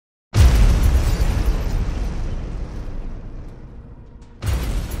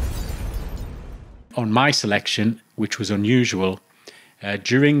On my selection, which was unusual,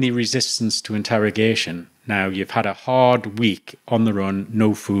 during the resistance to interrogation, now you've had a hard week on the run,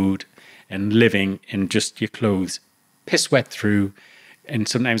 no food, and living in just your clothes, piss wet through, and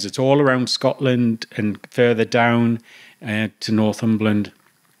sometimes it's all around Scotland and further down to Northumberland.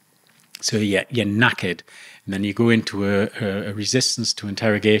 So you're knackered, and then you go into a resistance to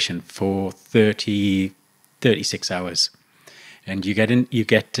interrogation for 36 hours, and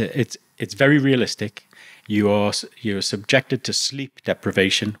it's very realistic. You're subjected to sleep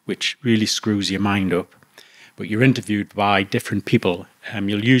deprivation, which really screws your mind up. But you're interviewed by different people.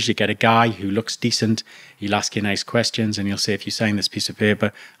 You'll usually get a guy who looks decent. He'll ask you nice questions, and he'll say, if you sign this piece of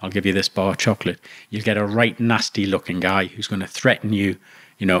paper, I'll give you this bar of chocolate. You'll get a right nasty looking guy who's going to threaten you.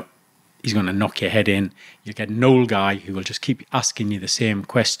 He's going to knock your head in. You'll get an old guy who will just keep asking you the same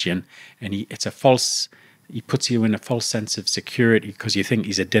question, and he puts you in a false sense of security because you think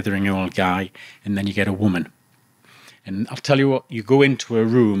he's a dithering old guy. And then you get a woman. And I'll tell you what, you go into a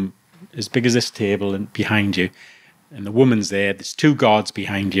room as big as this table and behind you, and the woman's there's 2 guards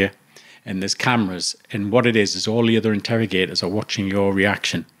behind you, and there's cameras, and what it is all the other interrogators are watching your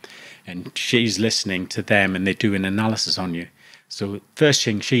reaction, and she's listening to them, and they do an analysis on you. So first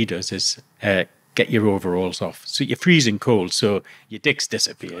thing she does is get your overalls off. So you're freezing cold, so your dick's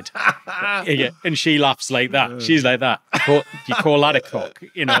disappeared. And she laughs like that. She's like that. You call that a cock?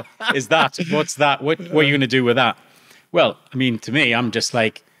 Is that, what's that? What are you going to do with that? Well, I mean, to me, I'm just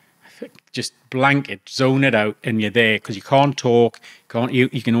like, just blanket, zone it out, and you're there because you can't talk. You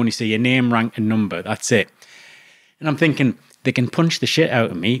can only say your name, rank, and number. That's it. And I'm thinking, they can punch the shit out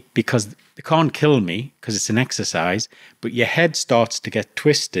of me because they can't kill me because it's an exercise, but your head starts to get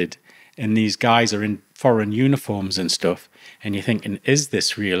twisted, and these guys are in foreign uniforms and stuff, and you're thinking, is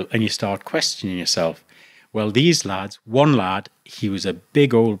this real? And you start questioning yourself. Well, these lads, one lad, he was a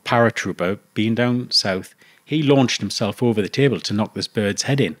big old paratrooper, being down south. He launched himself over the table to knock this bird's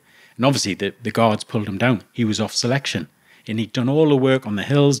head in. And obviously the guards pulled him down. He was off selection. And he'd done all the work on the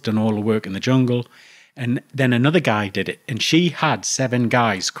hills, done all the work in the jungle. And then another guy did it. And she had 7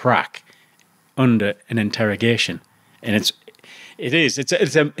 guys crack under an interrogation. And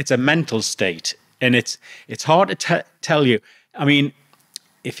it's a mental state. And it's hard to tell you. I mean,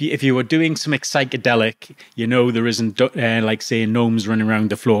 if you were doing something psychedelic, there isn't like say gnomes running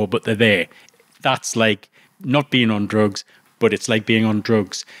around the floor, but they're there. That's like not being on drugs, but it's like being on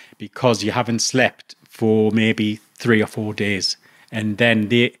drugs because you haven't slept for maybe 3 or 4 days, and then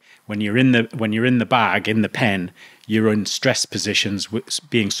when you're in the bag in the pen, you're in stress positions,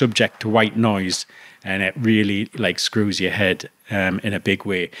 being subject to white noise, and it really like screws your head in a big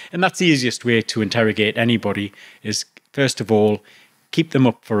way. And that's the easiest way to interrogate anybody is, first of all, keep them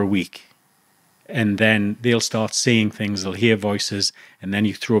up for a week, and then they'll start seeing things, they'll hear voices, and then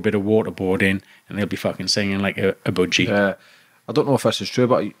you throw a bit of waterboard in, and they'll be fucking singing like a budgie. I don't know if this is true,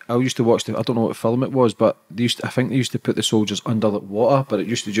 but I used to watch I don't know what film it was, but I think they used to put the soldiers under the water, but it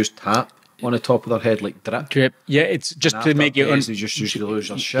used to just tap on the top of their head like drip. Yeah, it's just to make you... They just used to lose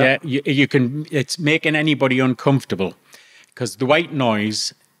their shit. Yeah, you can... It's making anybody uncomfortable because the white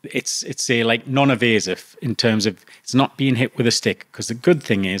noise... It's a like non-evasive in terms of it's not being hit with a stick, because the good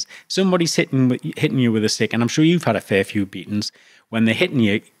thing is somebody's hitting you with a stick, and I'm sure you've had a fair few beatings. When they're hitting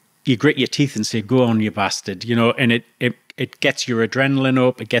you, you grit your teeth and say, "Go on, you bastard!" And it gets your adrenaline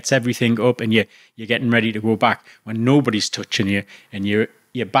up, it gets everything up, and you're getting ready to go back. When nobody's touching you and your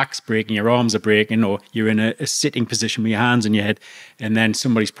back's breaking, your arms are breaking, or you're in a sitting position with your hands on your head, and then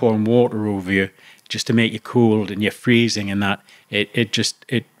somebody's pouring water over you just to make you cold, and you're freezing, and that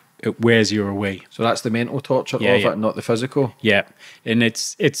it wears you away. So that's the mental torture of it, not the physical. Yeah, and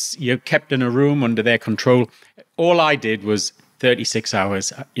it's you're kept in a room under their control. All I did was 36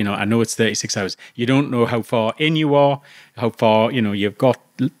 hours. I know it's 36 hours. You don't know how far in you are, how far you've got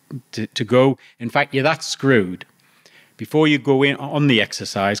to go. In fact, you're that screwed before you go in on the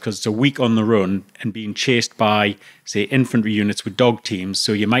exercise, because it's a week on the run and being chased by, say, infantry units with dog teams.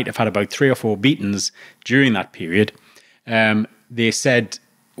 So you might have had about 3 or 4 beatings during that period. They said,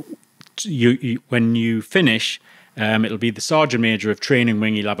 when you finish, it'll be the sergeant major of training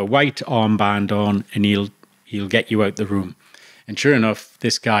wing. He'll have a white armband on, and he'll get you out the room. And sure enough,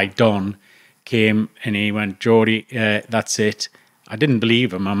 this guy Don came and he went, "Geordie, that's it." I didn't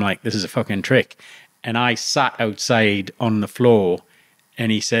believe him. I'm like, this is a fucking trick. And I sat outside on the floor,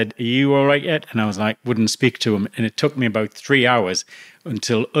 and he said, "Are you all right yet?" And I was like, wouldn't speak to him. And it took me about 3 hours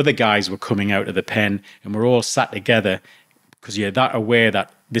until other guys were coming out of the pen, and we're all sat together, because you're that aware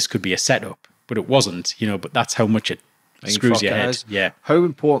that this could be a setup, but it wasn't, but that's how much it screws your head. Yeah. How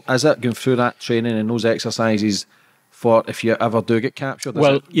important is it going through that training and those exercises for if you ever do get captured? Is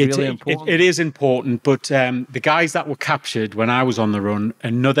Well, it really important? it is important, but the guys that were captured when I was on the run,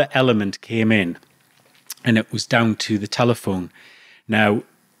 another element came in, and it was down to the telephone. Now,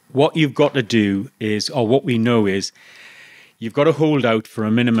 what you've got to do is, or what we know is, you've got to hold out for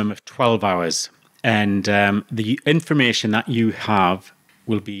a minimum of 12 hours, and the information that you have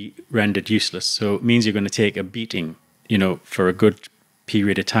will be rendered useless. So it means you're going to take a beating, for a good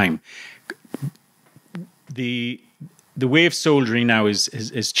period of time. The way of soldiering now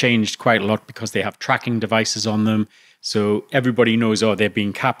is changed quite a lot because they have tracking devices on them. So everybody knows, they're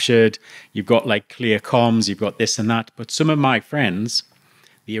being captured. You've got like clear comms, you've got this and that. But some of my friends,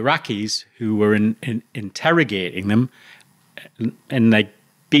 the Iraqis who were interrogating them and like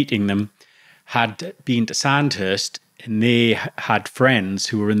beating them, had been to Sandhurst, and they had friends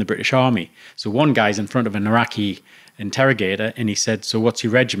who were in the British Army. So one guy's in front of an Iraqi interrogator and he said, "So what's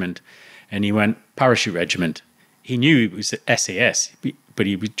your regiment?" And he went, "Parachute Regiment." He knew it was SAS, but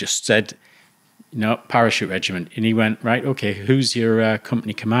he just said, "Parachute Regiment." And he went, "Right, okay, who's your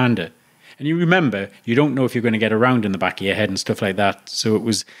company commander?" And you remember, you don't know if you're going to get a round in the back of your head and stuff like that. So it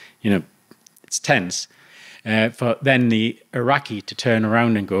was, it's tense. For then the Iraqi to turn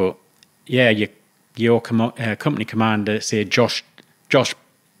around and go, "Yeah, your company commander, say Josh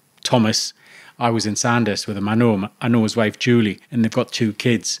Thomas, I was in Sandhurst with him. I know his wife Julie, and they've got 2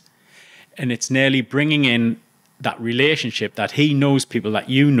 kids." And it's nearly bringing in that relationship that he knows people that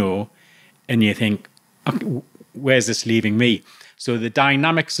you know, and you think, where's this leaving me? So the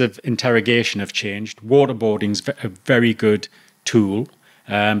dynamics of interrogation have changed. Waterboarding's a very good tool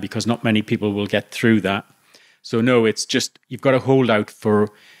because not many people will get through that. So no, it's just, you've got to hold out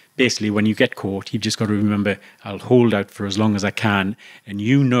for, basically when you get caught, you've just got to remember, I'll hold out for as long as I can. And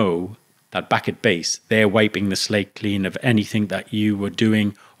that back at base, they're wiping the slate clean of anything that you were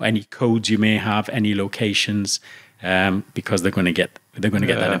doing, or any codes you may have, any locations, because they're going to get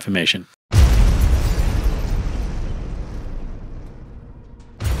that information.